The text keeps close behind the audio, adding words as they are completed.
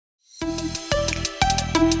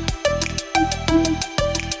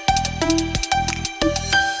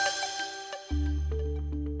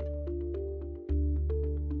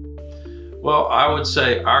would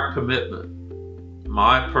say our commitment,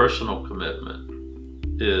 my personal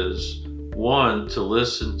commitment, is one, to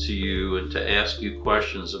listen to you and to ask you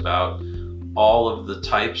questions about all of the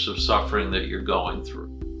types of suffering that you're going through.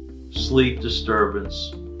 Sleep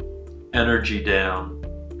disturbance, energy down,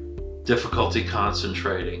 difficulty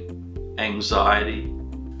concentrating, anxiety,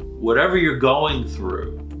 whatever you're going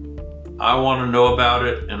through, I want to know about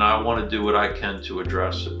it and I want to do what I can to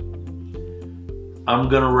address it. I'm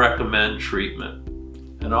going to recommend treatment.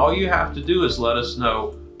 And all you have to do is let us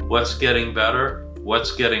know what's getting better,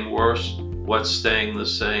 what's getting worse, what's staying the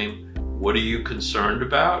same, what are you concerned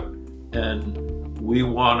about? And we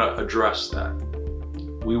want to address that.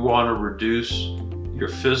 We want to reduce your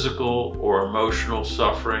physical or emotional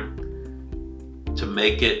suffering to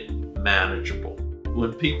make it manageable.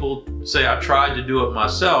 When people say, I tried to do it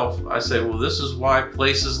myself, I say, well, this is why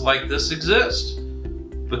places like this exist.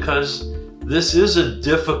 Because this is a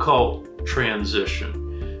difficult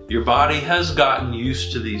transition. Your body has gotten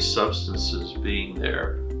used to these substances being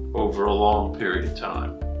there over a long period of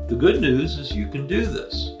time. The good news is you can do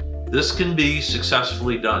this. This can be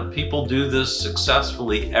successfully done. People do this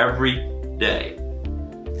successfully every day.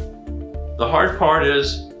 The hard part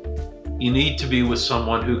is you need to be with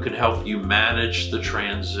someone who can help you manage the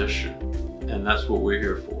transition. And that's what we're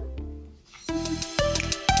here for.